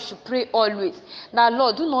prayer we should pray always, that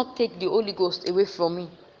Lord, do not take the Holy Ghost away from me.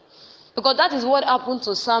 Because that is what happened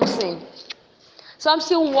to Samson.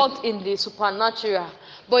 Samson walked in the supernatural,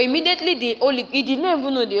 but immediately he did not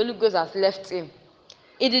even know the Holy Ghost has left him.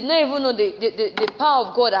 He did not even know the power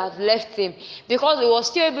of God has left him, because he was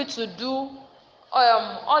still able to do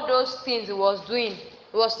all those things he was doing.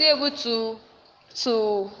 He was still able to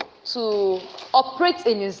operate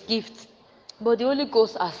in his gift, but the Holy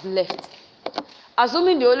Ghost has left.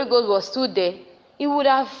 Assuming the Holy Ghost was still there, he would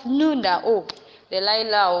have known that,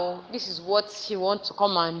 Delilah, this is what she wants to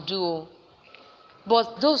come and do.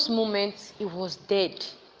 But those moments, he was dead.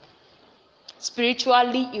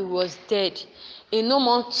 Spiritually, he was dead. He no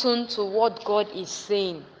more tuned to what God is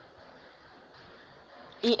saying.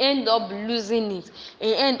 He ended up losing it.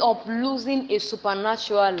 He ended up losing a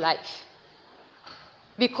supernatural life.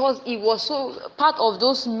 Because he was so part of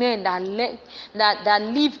those men that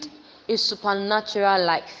lived a supernatural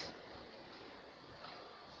life.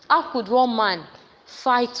 How could one man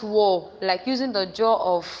fight war, like using the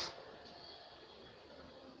jaw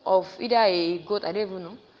of either a goat, I don't even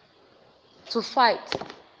know, to fight,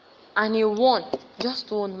 and he won,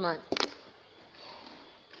 just one man?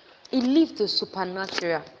 He lives the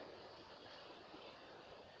supernatural.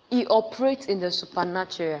 He operates in the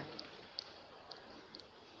supernatural.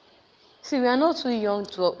 See, we are not too young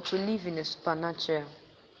to live in the supernatural.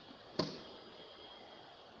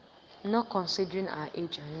 Not considering our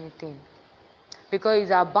age or anything. Because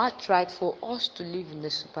it's our birthright for us to live in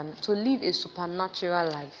to live a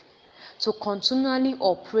supernatural life. To continually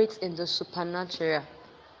operate in the supernatural.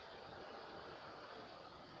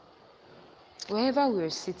 Wherever we're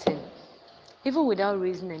sitting, even without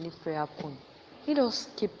raising any prayer point, let us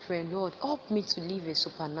keep praying, Lord, help me to live a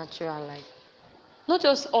supernatural life. Not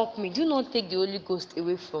just help me, do not take the Holy Ghost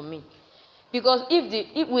away from me. Because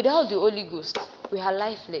if without the Holy Ghost, we are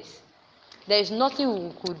lifeless. There is nothing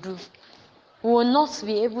we could do. We will not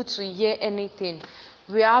be able to hear anything.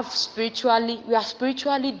 We are spiritually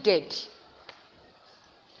dead.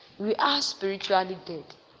 We are spiritually dead.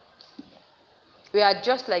 We are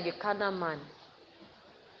just like a carnal man.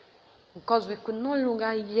 Because we could no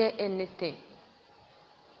longer hear anything.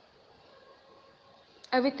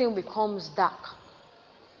 Everything becomes dark.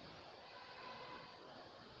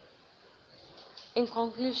 In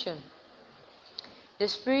conclusion, the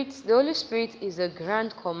Holy Spirit is a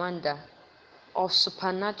grand commander of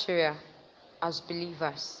supernatural as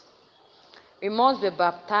believers. We must be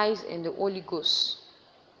baptized in the Holy Ghost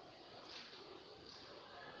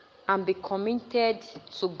and be committed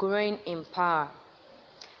to growing in power,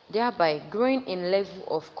 thereby growing in level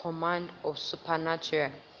of command of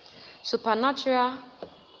supernatural. Supernatural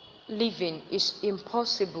living is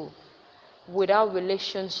impossible without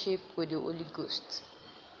relationship with the Holy Ghost.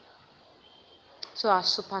 So our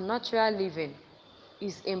supernatural living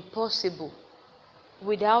is impossible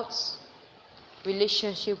without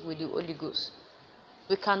relationship with the Holy Ghost.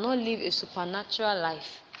 We cannot live a supernatural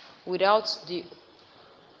life without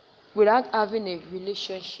having a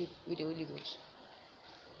relationship with the Holy Ghost.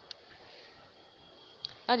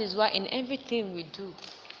 That is why in everything we do,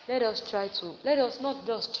 let us not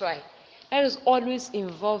just try, let us always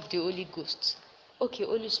involve the Holy Ghost. Okay,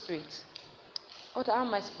 Holy Spirit, how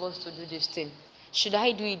am I supposed to do this thing? Should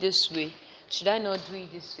I do it this way? Should I not do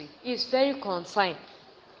it this way? He is very concerned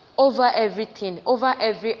over everything, over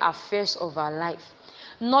every affairs of our life.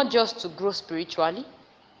 Not just to grow spiritually,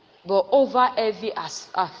 but over every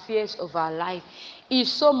affairs of our life. He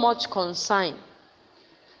is so much concerned.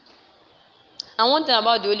 And one thing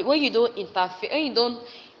about the Holy, when you don't interfere, when you don't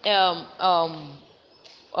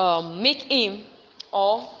make him,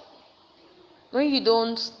 or when you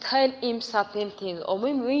don't tell him certain things, or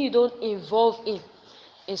when you don't involve him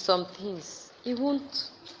in some things, he won't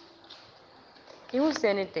say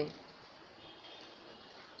anything.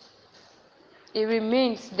 It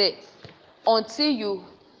remains there until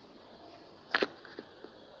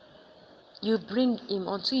you bring him,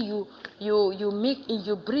 until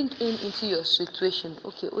you bring him into your situation.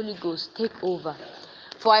 Okay, Holy Ghost, take over.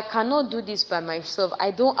 For I cannot do this by myself.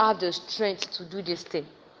 I don't have the strength to do this thing.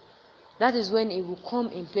 That is when it will come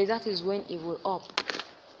in place. That is when it will up.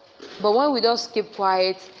 But when we just keep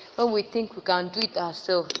quiet, when we think we can do it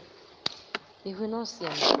ourselves, we will not see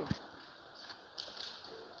anything.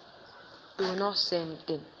 We will not say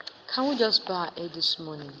anything. Can we just bow our head this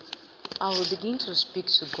morning? I will begin to speak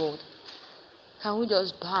to God. Can we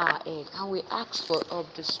just bow our head and we ask for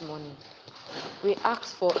help this morning? We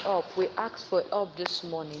ask for help. We ask for help this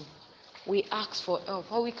morning. We ask for help.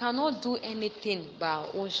 For we cannot do anything by our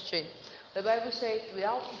own strength. The Bible says it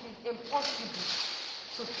is impossible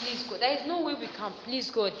to please God. There is no way we can please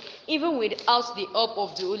God even without the help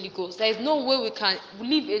of the Holy Ghost. There is no way we can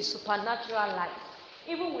live a supernatural life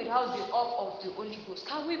even without the help of the Holy Ghost.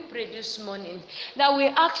 Can we pray this morning that we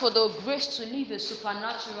ask for the grace to live a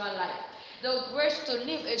supernatural life? The grace to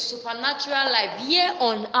live a supernatural life here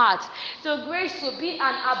on earth. The grace to be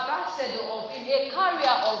an ambassador of Him, a carrier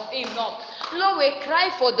of Him, Lord, we cry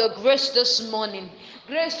for the grace this morning.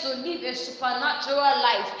 Grace to live a supernatural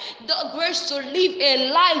life. The grace to live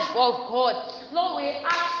a life of God. Lord, we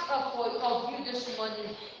ask of you this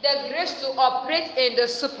morning. The grace to operate in the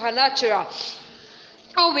supernatural.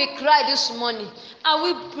 And we cry this morning, and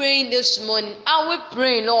we praying this morning, and we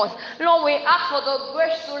pray, Lord. Lord, we ask for the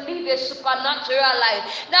grace to live a supernatural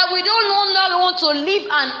life. That we don't longer want to live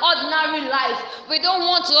an ordinary life. We don't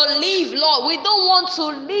want to live, Lord. We don't want to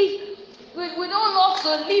live We don't love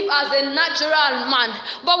to live as a natural man,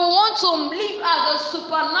 but we want to live as a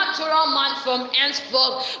supernatural man from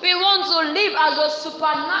henceforth. We want to live as a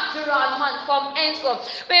supernatural man from henceforth.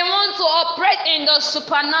 We want to operate in the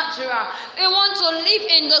supernatural. We want to live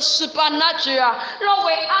in the supernatural. Lord,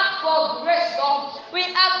 we ask for grace, Lord. We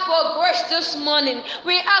ask for grace this morning.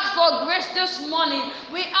 We ask for grace this morning.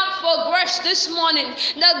 We ask for grace this morning.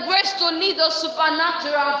 The grace to lead the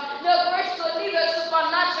supernatural. The grace to live a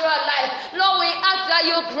supernatural life. Lord, we ask that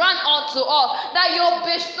you grant unto us, that you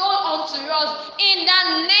bestow unto us in the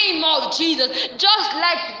name of Jesus. Just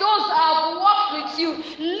like those who have walked with you,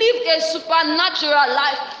 lived a supernatural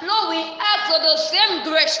life. Lord, we ask for the same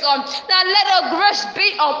grace, Lord, that let the grace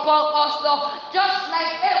be upon us, Lord. Just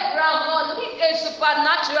like Abraham, Lord, lived a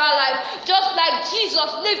supernatural life. Just like Jesus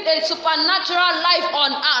lived a supernatural life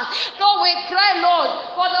on earth. Lord, we cry, Lord,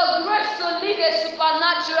 for the grace to live a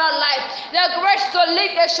supernatural life. The grace to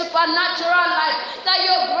live a supernatural life that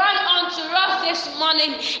you grant unto us this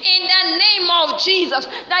morning in the name of Jesus.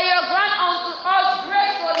 That you grant unto us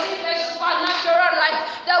grace to live a supernatural life.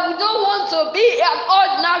 That we don't want to be an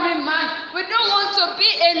ordinary man. We don't want to be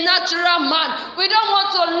a natural man. We don't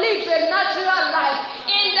want to live a natural life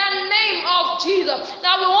in the name of Jesus.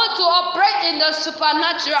 That we want to operate in the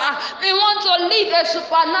supernatural. We want to live a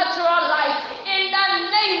supernatural life in the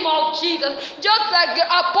name of Jesus. Just like the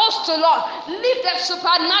apostle, Lord, lived a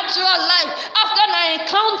supernatural life after an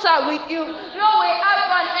encounter with you. Lord, we have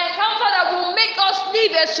an encounter that will make us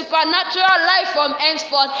live a supernatural life from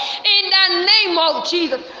henceforth in the name of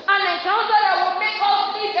Jesus. An encounter that will make us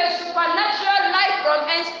live a supernatural life from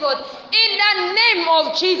henceforth in the name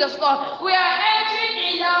of Jesus, Lord. We are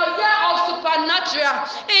entering in our year of supernatural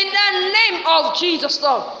in the name of Jesus,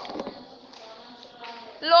 Lord.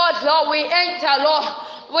 Lord, we enter, Lord.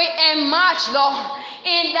 We emerge, Lord,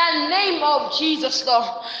 in the name of Jesus, Lord.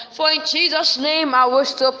 For in Jesus' name I will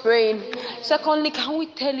still praying. Secondly, can we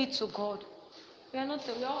tell it to God? We are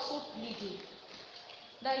also pleading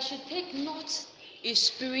that He should take not His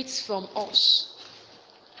Spirit from us.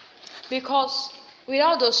 Because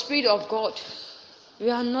without the Spirit of God, we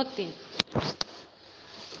are nothing.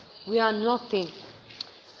 We are nothing.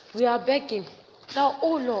 We are begging. Now,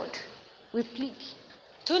 oh Lord, we plead.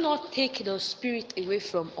 Do not take the Spirit away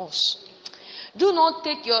from us. Do not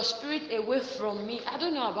take your Spirit away from me. I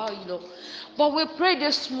don't know about you, Lord, but we pray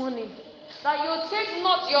this morning that you take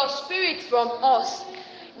not your Spirit from us.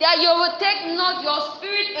 That you will take not your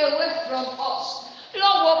Spirit away from us.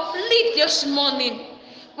 Lord, we plead this morning.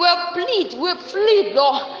 We plead,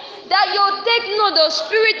 Lord, that you take not the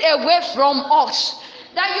Spirit away from us.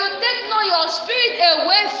 That you take not your Spirit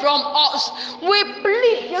away from us. We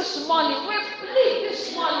plead this morning. We plead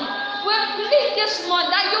this morning. We plead this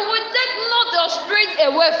morning that you will take not your Spirit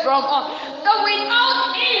away from us. That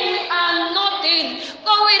without Him we are nothing.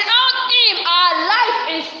 That without Him our life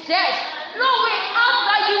is dead. Lord, we ask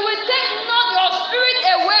that you will take not your Spirit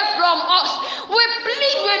away from us. We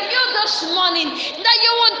plead with you this morning that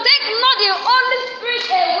you will take not the Holy Spirit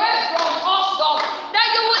away from us, Lord. That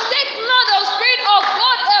you will take not the Spirit of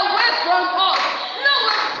God away from us. Lord,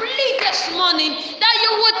 we plead this morning that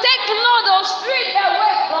you will take not the Spirit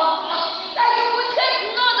away from us. That you will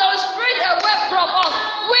take not the Spirit away from us.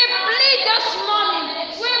 We plead this morning.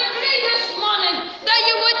 We plead this morning that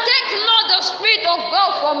you will take not the Spirit of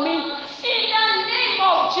God from me. In the name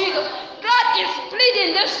of Jesus. God is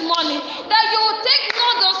pleading this morning that you will take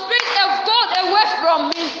not the Spirit of God away from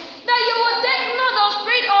me. That you will take not the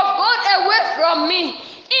Spirit of God away from me.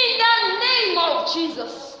 In the name of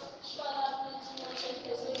Jesus.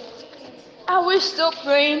 Are we still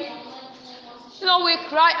praying? Lord, we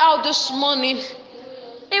cry out this morning,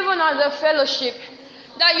 even as a fellowship,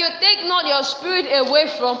 that you take not your Spirit away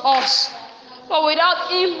from us. For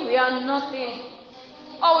without Him, we are nothing.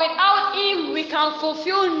 Or without Him, we can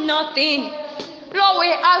fulfill nothing. Lord,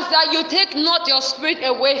 we ask that you take not your Spirit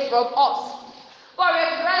away from us. For we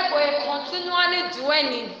pray for a continually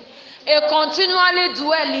dwelling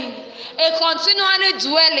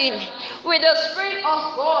with the Spirit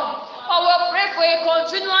of God. I will pray for a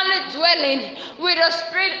continually dwelling with the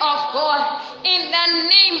Spirit of God in the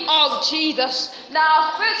name of Jesus. That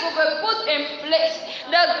our faith will be put in place.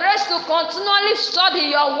 The grace to continually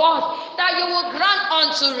study your word, that you will grant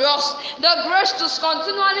unto us. The grace to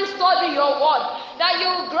continually study your word, that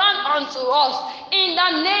you will grant unto us in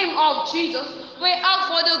the name of Jesus. We ask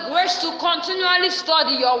for the grace to continually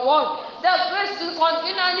study your word. The grace to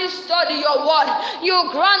continually study your word, you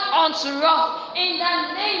grant unto us in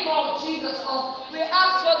the name of Jesus, Lord. We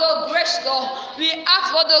ask for the grace, Lord. We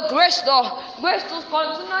ask for the grace, Lord. Grace to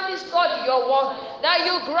continually study your word, that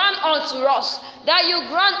you grant unto us that you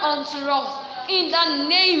grant unto us in the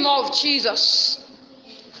name of Jesus.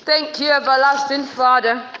 Thank you, everlasting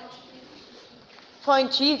Father. For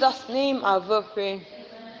in Jesus' name I will pray.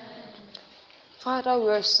 Father, we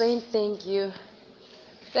are saying thank you.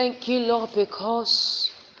 Thank you, Lord, because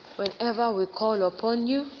whenever we call upon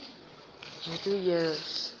you, you do hear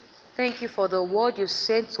us. Thank you for the word you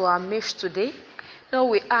sent to our midst today. Lord,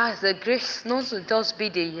 we ask the grace not to just be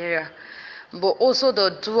the hearer, but also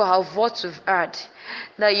the doer of what we've heard,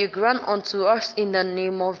 that you grant unto us in the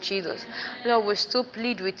name of Jesus. Lord, we still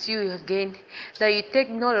plead with you again, that you take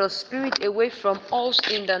not your spirit away from us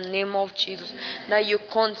in the name of Jesus, that you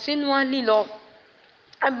continually, Lord,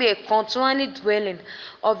 and be a continually dwelling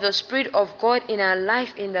of the Spirit of God in our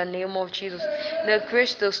life in the name of Jesus. The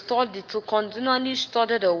grace to study, to continually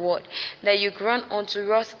study the word, that you grant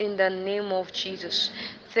unto us in the name of Jesus.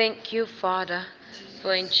 Thank you, Father.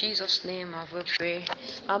 For in Jesus' name I will pray.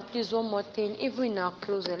 And please, one more thing, even in our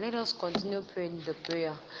closing, let us continue praying the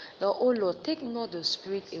prayer. The oh Lord, take not the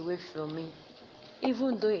Spirit away from me,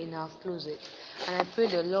 even though in our closet. And I pray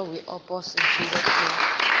the Lord will help us in Jesus'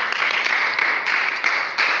 name.